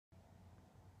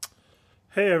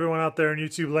Hey everyone out there in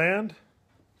YouTube land,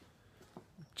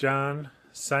 John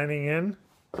signing in.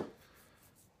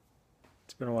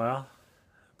 It's been a while,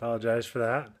 apologize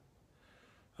for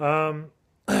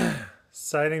that.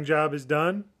 Siding job is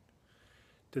done,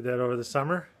 did that over the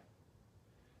summer,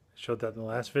 showed that in the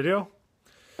last video.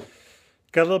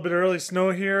 Got a little bit of early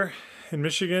snow here in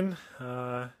Michigan,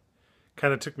 kind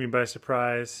of took me by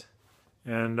surprise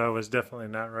and I was definitely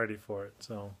not ready for it,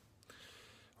 so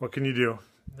what can you do?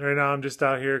 Right now I'm just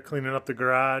out here cleaning up the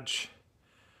garage.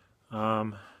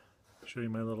 Show you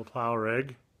my little plow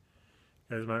rig.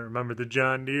 You guys might remember the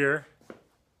John Deere.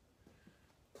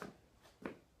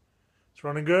 It's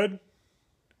running good.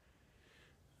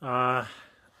 I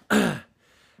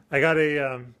got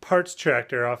a parts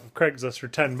tractor off of Craigslist for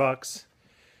 10 bucks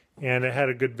and it had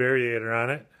a good variator on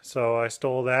it, so I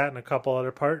stole that and a couple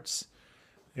other parts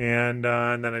and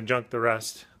then I junked the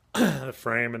rest. The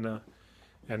frame and the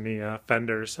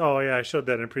fenders. Oh yeah, I showed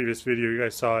that in a previous video, you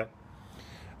guys saw it.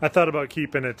 I thought about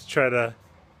keeping it to try to,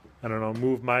 I don't know,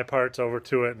 move my parts over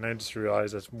to it, and I just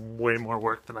realized that's way more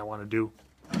work than I want to do.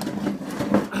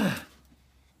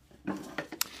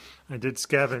 I did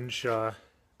scavenge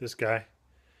this guy.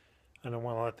 I don't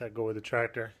want to let that go with the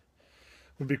tractor.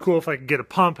 It would be cool if I could get a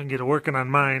pump and get it working on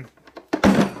mine,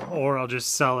 or I'll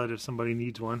just sell it if somebody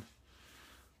needs one.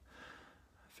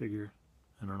 Figure,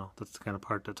 I don't know, that's the kind of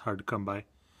part that's hard to come by.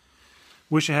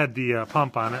 Wish I had the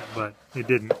pump on it, but it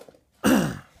didn't.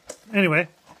 Anyway,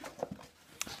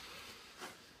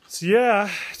 so yeah,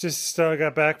 just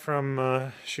got back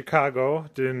from Chicago,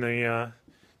 doing the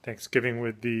Thanksgiving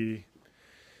with the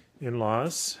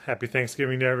in-laws. Happy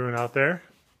Thanksgiving to everyone out there.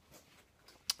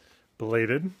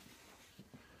 Belated.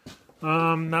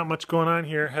 Not much going on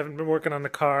here. Haven't been working on the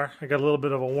car. I got a little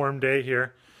bit of a warm day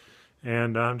here,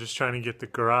 and I'm just trying to get the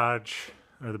garage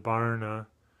or the barn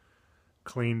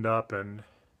cleaned up and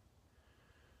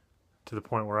to the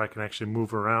point where I can actually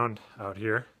move around out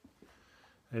here.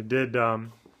 I did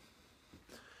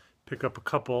pick up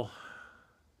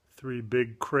three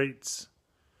big crates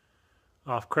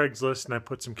off Craigslist, and I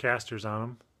put some casters on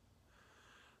them.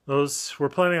 Those we're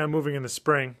planning on moving in the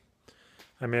spring.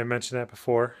 I may have mentioned that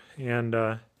before, and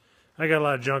I got a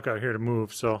lot of junk out here to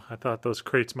move, so I thought those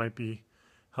crates might be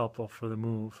helpful for the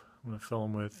move. I'm going to fill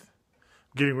them with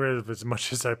getting rid of as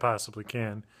much as I possibly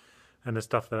can, and the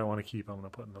stuff that I want to keep I'm going to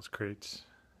put in those crates.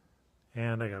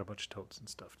 And I got a bunch of totes and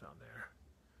stuff down there.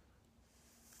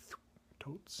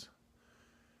 Totes.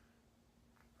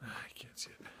 I can't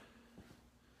see it.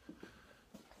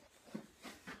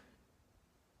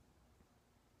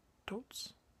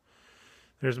 Totes.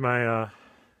 There's my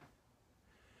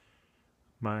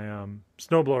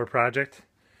snowblower project.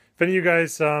 If any of you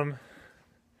guys can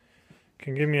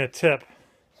give me a tip,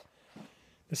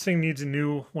 this thing needs a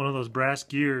new one of those brass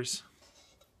gears,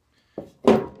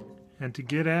 and to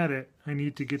get at it I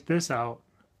need to get this out,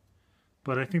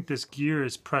 but I think this gear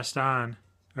is pressed on,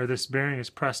 or this bearing is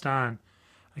pressed on.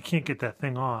 I can't get that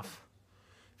thing off.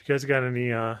 If you guys got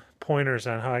any pointers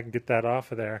on how I can get that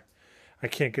off of there. I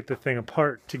can't get the thing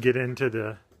apart to get into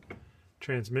the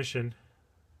transmission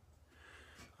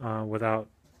without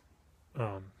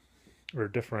or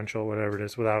differential, whatever it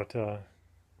is, without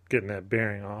getting that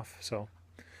bearing off. So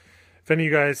if any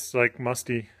of you guys like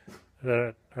Musty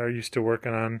that are used to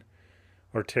working on,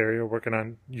 or Terry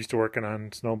are used to working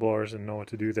on snowblowers and know what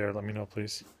to do there, let me know,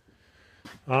 please.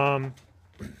 Yeah,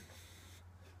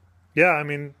 I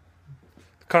mean,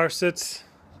 the car sits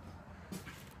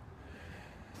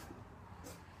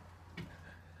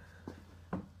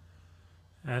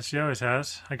as she always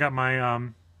has. I got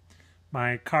my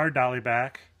my car dolly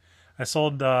back. I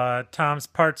sold Tom's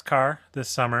parts car this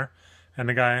summer, and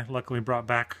the guy luckily brought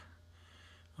back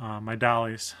my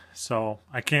dollies, so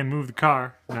I can move the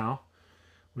car now,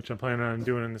 which I'm planning on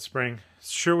doing in the spring.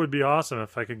 Sure would be awesome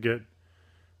if I could get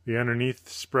the underneath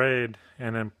sprayed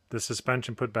and then the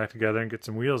suspension put back together and get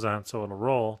some wheels on so it'll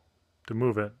roll to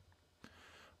move it,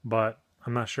 but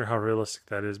I'm not sure how realistic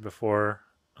that is before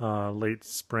late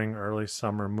spring, early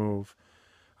summer move.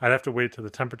 I'd have to wait till the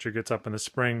temperature gets up in the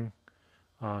spring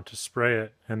to spray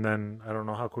it, and then I don't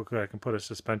know how quickly I can put a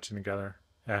suspension together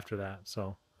after that,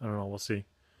 so I don't know, we'll see.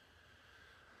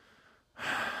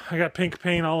 I got pink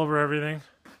paint all over everything,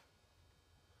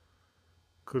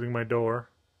 including my door.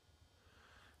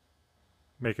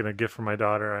 Making a gift for my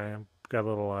daughter. I got a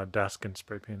little desk and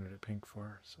spray painted it pink for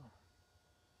her. So,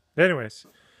 anyways,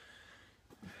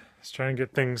 let's try and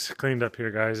get things cleaned up here,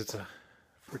 guys. It's a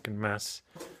freaking mess.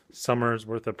 Summer's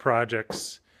worth of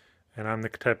projects, and I'm the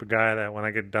type of guy that when I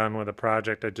get done with a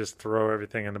project, I just throw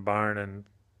everything in the barn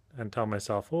and tell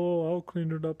myself, oh, I'll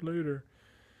clean it up later.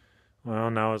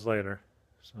 Well, now it's later.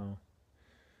 So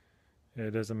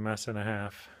It is a mess and a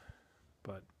half,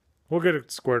 but we'll get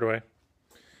it squared away.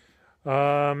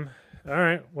 All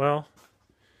right, well,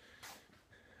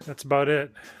 that's about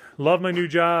it. Love my new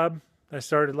job. I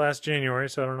started last January,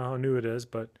 so I don't know how new it is,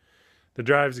 but the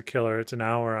drive's a killer. It's an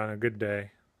hour on a good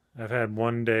day. I've had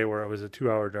one day where it was a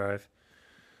 2-hour drive.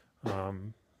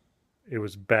 It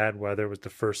was bad weather. It was the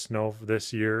first snow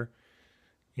this year,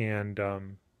 and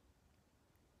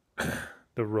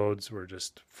the roads were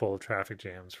just full of traffic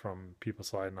jams from people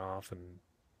sliding off and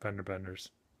fender benders.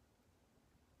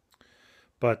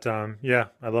 But yeah,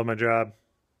 I love my job.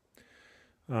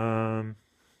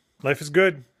 Life is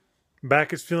good.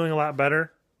 Back is feeling a lot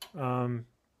better.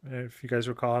 If you guys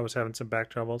recall, I was having some back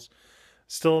troubles.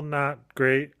 Still not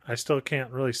great. I still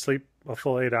can't really sleep a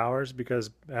full 8 hours because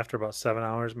after about 7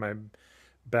 hours, my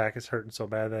back is hurting so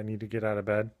bad that I need to get out of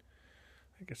bed.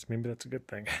 I guess maybe that's a good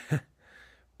thing.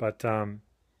 But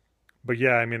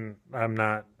yeah, I mean, I don't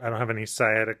have any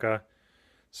sciatica,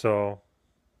 so,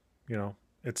 you know,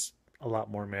 it's a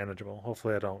lot more manageable.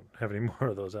 Hopefully I don't have any more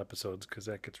of those episodes because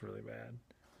that gets really bad.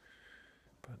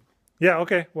 But yeah,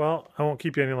 okay, well, I won't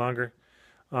keep you any longer.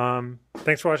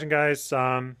 Thanks for watching, guys.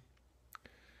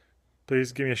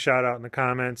 Please give me a shout out in the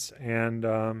comments, and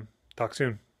talk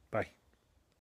soon.